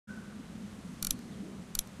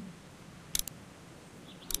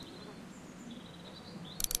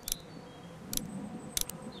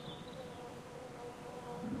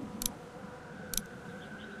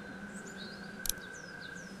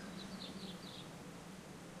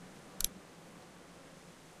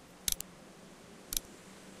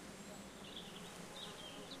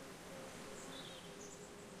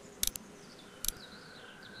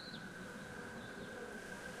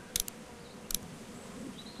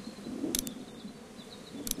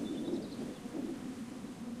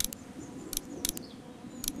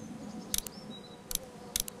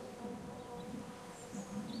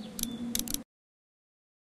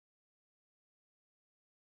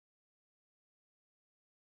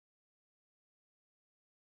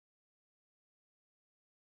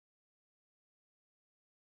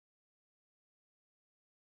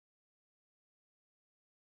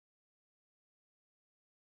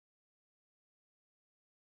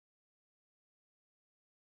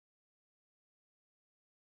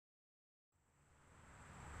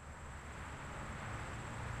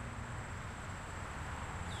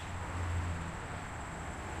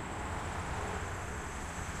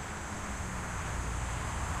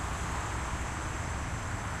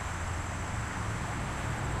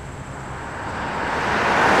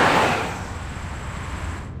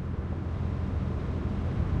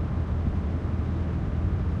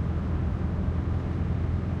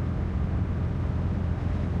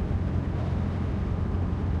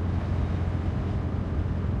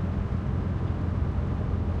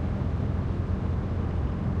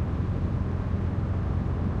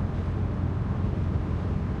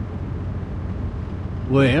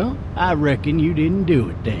Well, I reckon you didn't do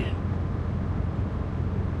it then.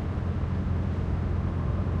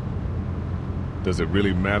 Does it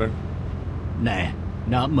really matter? Nah,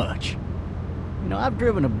 not much. You know, I've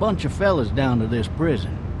driven a bunch of fellas down to this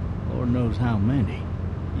prison. Lord knows how many.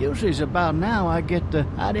 Usually it's about now I get the,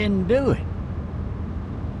 I didn't do it.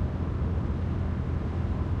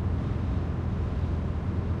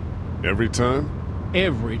 Every time?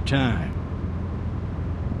 Every time.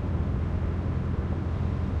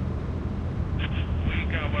 We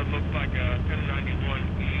got what looks like a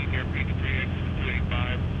 1091E near P3X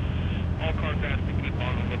 285. All cars asked to keep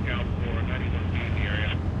on the lookout for 91B in the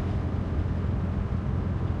area.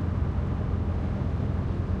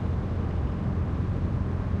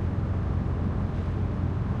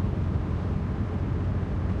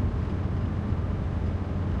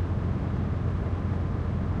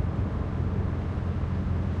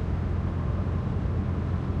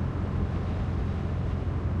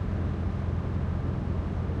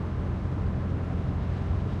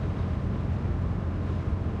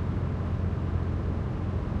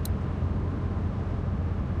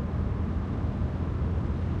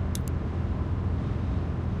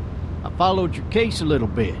 Followed your case a little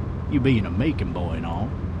bit, you being a Macon boy and all.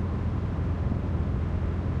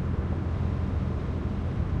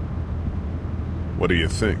 What do you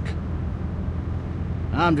think?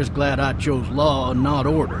 I'm just glad I chose law and not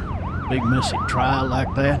order. Big messy trial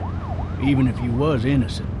like that, even if you was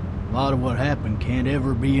innocent, a lot of what happened can't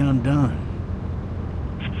ever be undone.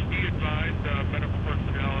 Be advised, medical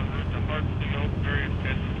personnel and route to Hartsfield, very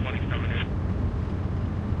intense 20 coming in.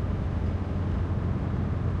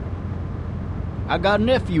 I got a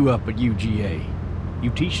nephew up at UGA. You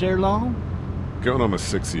teach there long? Going on my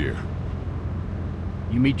 6th year.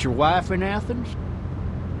 You meet your wife in Athens?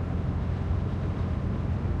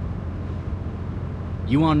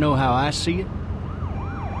 You want to know how I see it?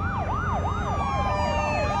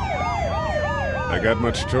 I got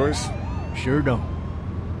much choice? Sure don't.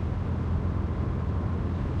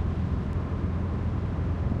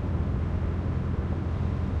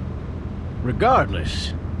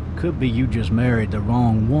 Regardless, could be you just married the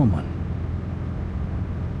wrong woman.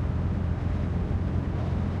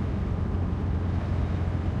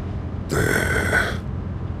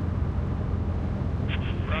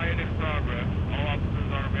 Riot in progress. All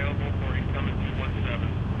officers are available for incoming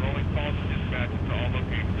 217. Rolling calls and dispatches to all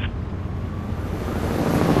locations.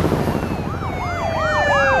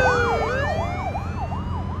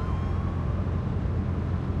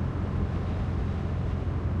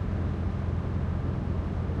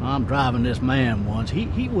 I'm driving this man once.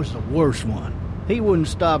 He was the worst one. He wouldn't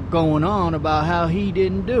stop going on about how he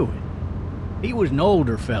didn't do it. He was an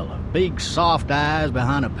older fella, big soft eyes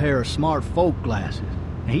behind a pair of smart folk glasses.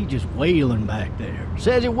 And he just wailing back there.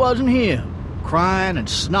 Says it wasn't him. Crying and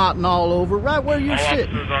snotting all over right where you're All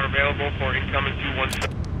sitting. officers are available for incoming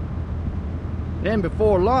 217. Then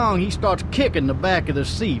before long, he starts kicking the back of the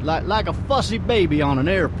seat like a fussy baby on an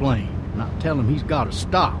airplane. And I tell him he's got to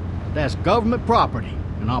stop. That's government property,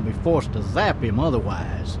 and I'll be forced to zap him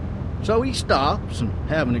otherwise. So he stops, and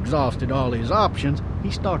having exhausted all his options, he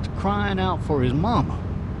starts crying out for his mama.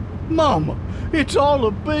 Mama, it's all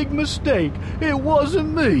a big mistake. It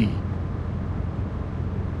wasn't me.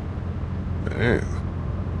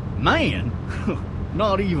 Man?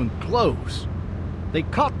 Not even close. They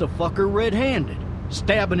caught the fucker red-handed,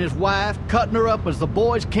 stabbing his wife, cutting her up as the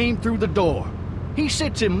boys came through the door. He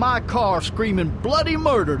sits in my car screaming bloody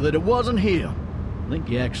murder that it wasn't him. I think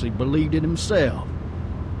he actually believed it himself.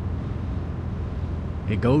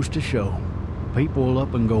 It goes to show, people will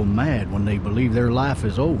up and go mad when they believe their life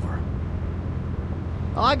is over.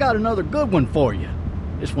 I got another good one for you.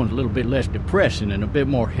 This one's a little bit less depressing and a bit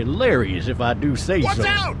more hilarious, if I do say so. Watch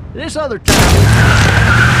out! This other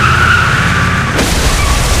time...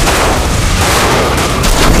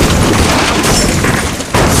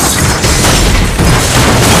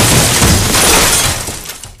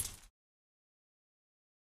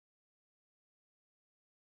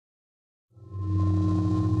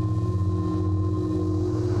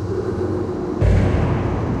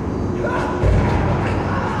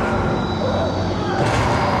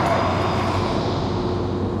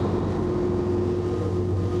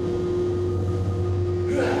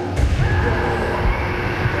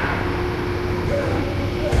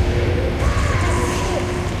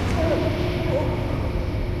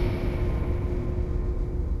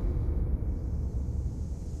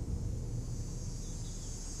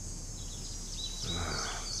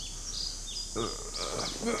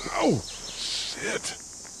 Oh, shit.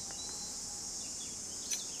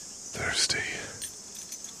 Thirsty.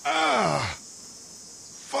 Ah!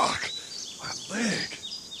 Fuck! My leg.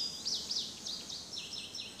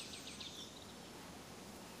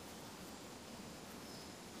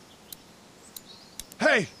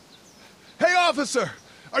 Officer!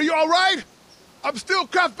 Are you all right? I'm still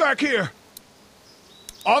cuffed back here.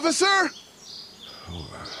 Officer? Oh,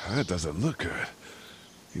 that doesn't look good.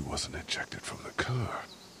 He wasn't ejected from the car.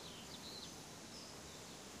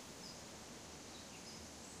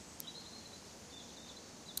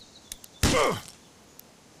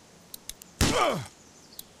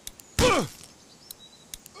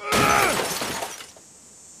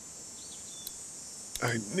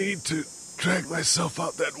 I need to drag myself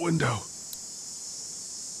out that window.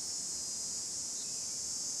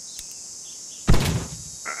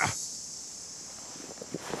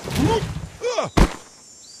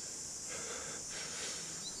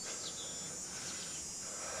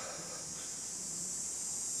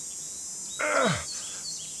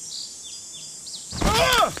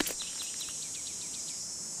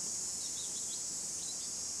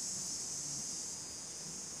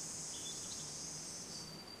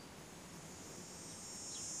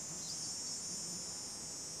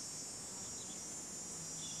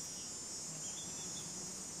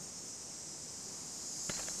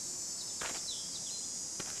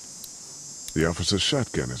 The officer's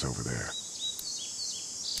shotgun is over there.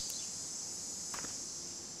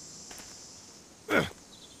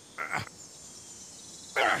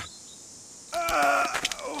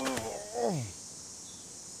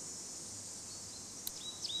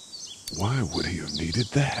 Why would he have needed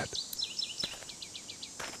that?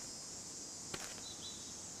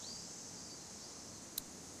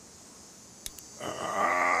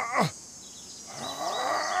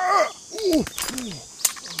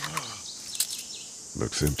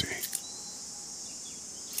 Looks empty.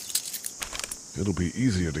 It'll be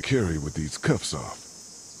easier to carry with these cuffs off.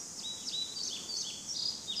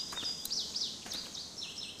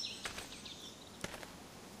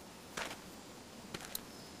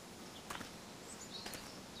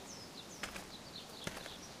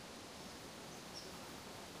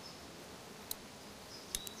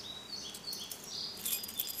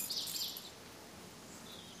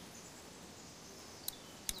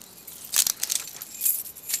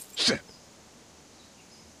 Shit!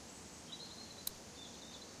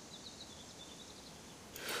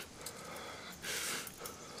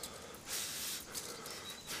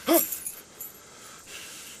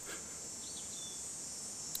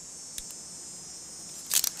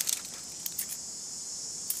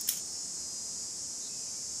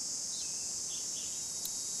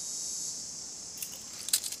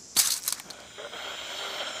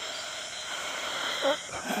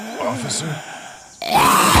 Officer?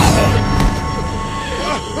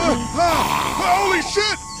 Holy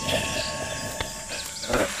shit!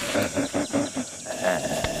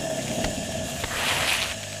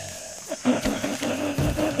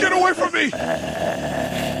 Get away from me! The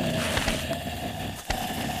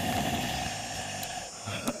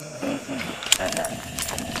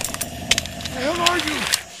hell are you?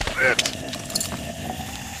 Shit!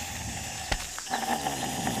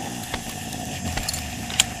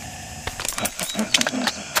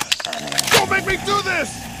 Don't make me do this!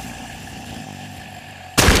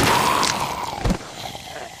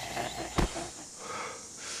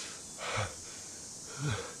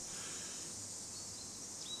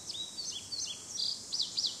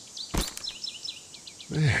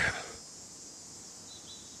 Man.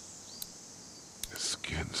 His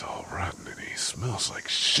skin's all rotten and he smells like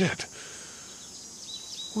shit.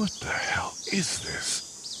 What the hell is this?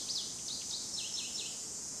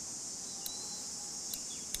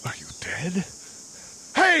 Are you dead?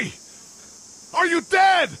 Hey! Are you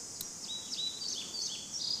dead?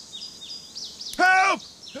 Help!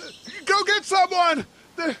 Go get someone!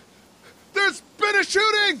 There's been a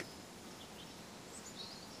shooting!